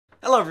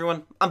Hello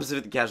everyone, I'm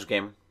Pacific the Casual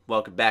Gamer.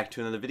 Welcome back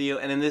to another video,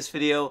 and in this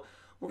video,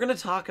 we're going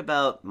to talk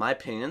about my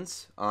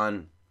opinions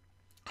on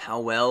how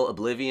well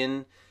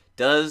Oblivion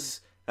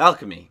does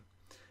alchemy.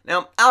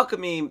 Now,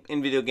 alchemy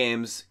in video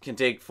games can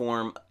take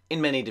form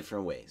in many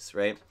different ways,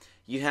 right?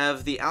 You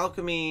have the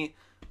alchemy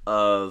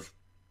of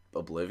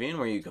Oblivion,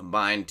 where you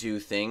combine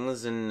two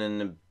things and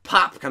then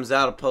pop comes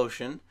out a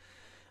potion.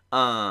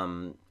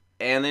 And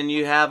then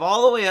you have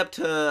all the way up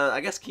to,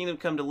 I guess, Kingdom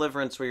Come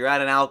Deliverance, where you're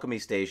at an alchemy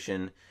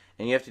station,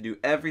 and you have to do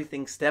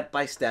everything step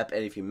by step,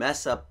 and if you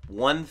mess up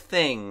one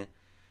thing,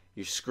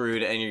 you're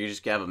screwed, and you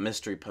just have a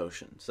mystery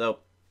potion. So,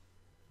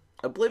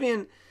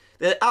 Oblivion,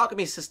 the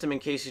alchemy system, in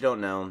case you don't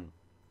know,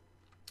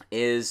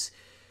 is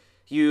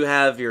you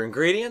have your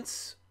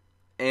ingredients,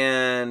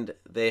 and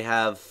they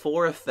have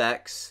 4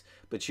 effects,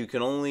 but you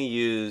can only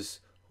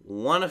use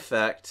one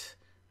effect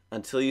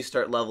until you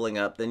start leveling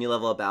up. Then you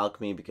level up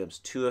alchemy, it becomes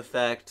 2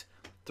 effect,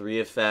 3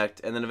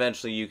 effect, and then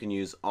eventually you can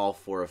use all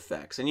 4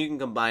 effects. And you can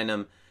combine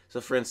them. So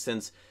for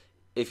instance,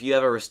 if you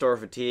have a Restore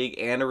Fatigue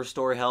and a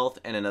Restore Health,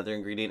 and another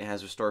ingredient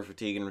has Restore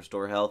Fatigue and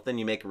Restore Health, then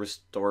you make a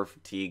Restore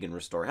Fatigue and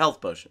Restore Health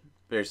potion.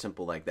 Very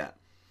simple like that.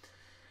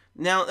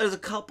 Now, there's a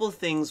couple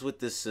things with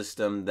this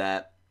system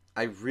that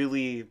I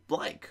really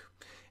like.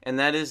 And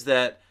that is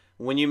that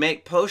when you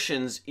make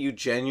potions, you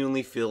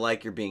genuinely feel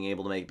like you're being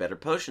able to make better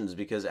potions,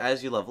 because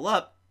as you level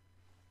up,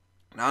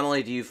 not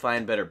only do you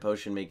find better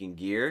potion making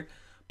gear,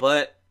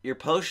 but your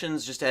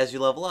potions, just as you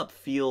level up,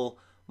 feel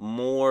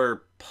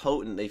more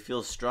potent. They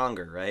feel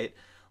stronger, right?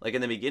 Like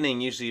in the beginning,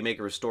 usually you make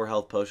a Restore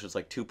Health potion, it's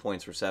like 2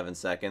 points for 7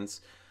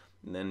 seconds.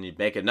 And then you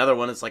make another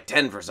one, it's like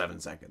 10 for 7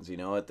 seconds, you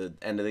know, at the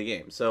end of the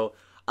game. So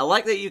I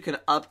like that you can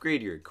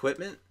upgrade your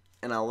equipment,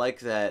 and I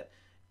like that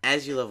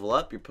as you level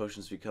up, your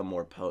potions become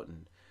more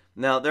potent.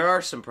 Now, there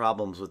are some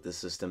problems with this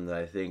system that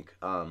I think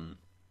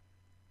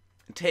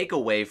take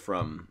away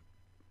from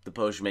the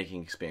potion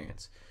making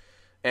experience.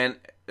 And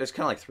there's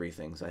kind of like 3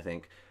 things, I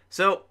think.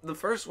 So the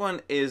first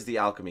one is the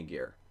alchemy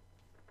gear.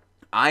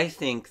 I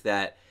think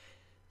that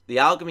the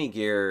alchemy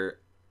gear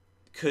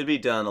could be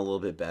done a little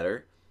bit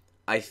better.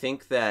 I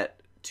think that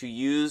to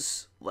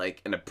use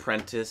like an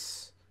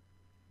apprentice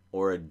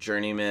or a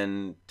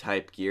journeyman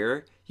type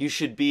gear, you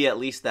should be at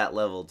least that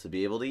level to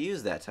be able to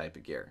use that type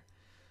of gear,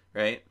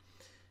 right?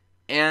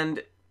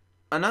 And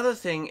another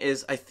thing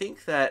is, I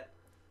think that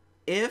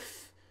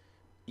if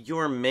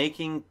you're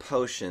making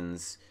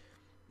potions,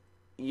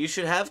 you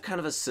should have kind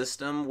of a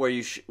system where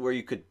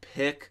you could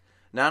pick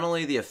not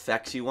only the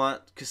effects you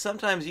want, because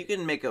sometimes you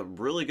can make a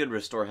really good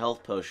Restore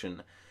Health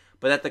potion,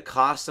 but at the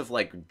cost of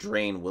like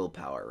drain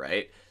willpower,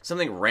 right?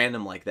 Something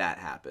random like that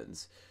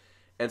happens.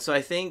 And so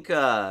I think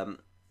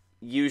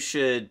you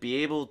should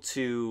be able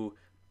to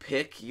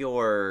pick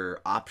your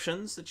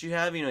options that you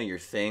have, you know, your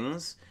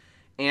things,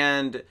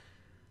 and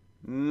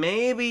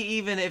maybe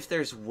even if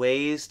there's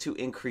ways to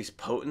increase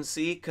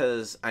potency,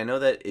 because I know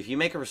that if you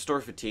make a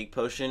Restore Fatigue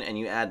potion and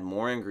you add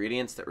more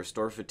ingredients that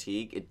restore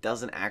fatigue, it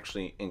doesn't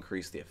actually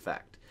increase the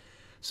effect.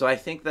 So I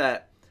think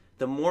that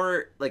the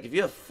more, like if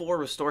you have 4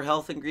 Restore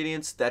Health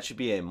ingredients, that should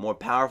be a more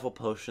powerful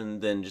potion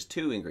than just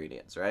 2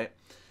 ingredients, right?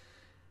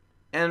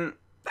 And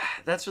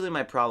that's really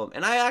my problem.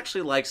 And I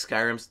actually like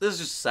Skyrim's. This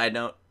is just a side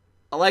note.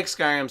 I like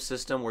Skyrim's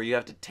system where you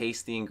have to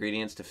taste the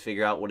ingredients to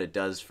figure out what it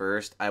does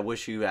first. I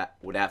wish you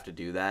would have to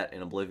do that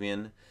in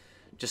Oblivion.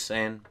 Just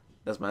saying.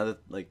 That's my other,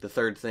 like the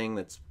third thing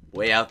that's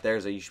way out there,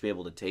 is that you should be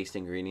able to taste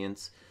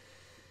ingredients.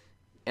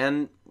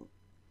 And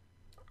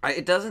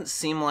it doesn't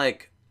seem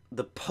like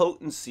the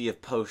potency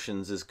of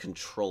potions is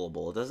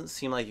controllable. It doesn't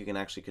seem like you can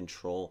actually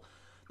control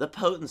the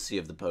potency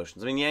of the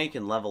potions. I mean, yeah, you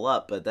can level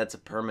up, but that's a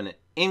permanent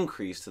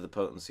increase to the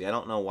potency. I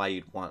don't know why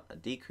you'd want a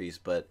decrease,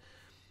 but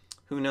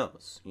who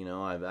knows? You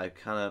know, I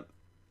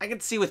can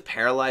see with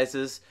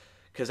paralyzes,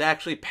 because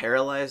actually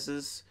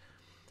paralyzes,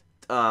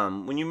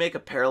 when you make a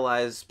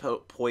paralyzed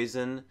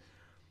poison,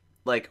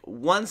 like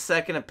 1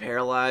 second of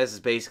paralyze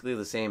is basically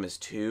the same as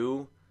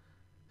 2.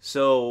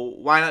 So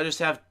why not just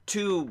have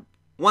 2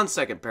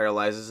 1-second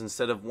paralyzes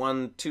instead of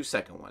 1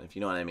 2-second one, if you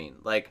know what I mean?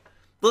 Like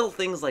little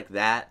things like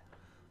that.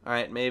 All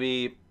right,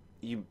 maybe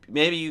you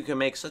can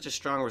make such a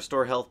strong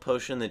Restore Health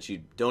potion that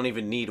you don't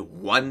even need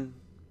 1,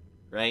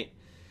 right?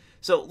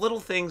 So little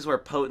things where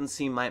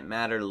potency might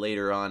matter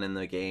later on in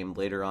the game,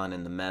 later on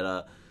in the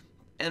meta.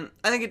 And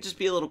I think it'd just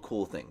be a little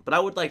cool thing. But I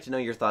would like to know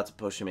your thoughts of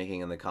potion making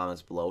in the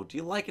comments below. Do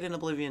you like it in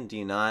Oblivion? Do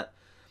you not?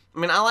 I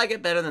mean, I like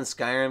it better than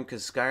Skyrim,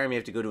 because Skyrim you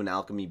have to go to an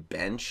alchemy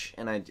bench,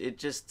 and it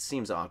just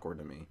seems awkward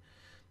to me.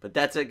 But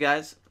that's it,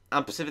 guys.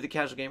 I'm Pacific the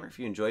Casual Gamer. If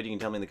you enjoyed, you can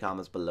tell me in the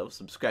comments below.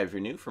 Subscribe if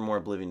you're new for more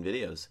Oblivion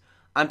videos.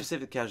 I'm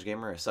Pacific the Casual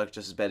Gamer. I suck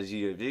just as bad as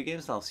you do at video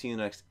games, and I'll see you in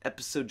the next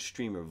episode,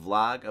 stream, or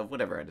vlog of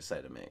whatever I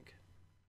decide to make.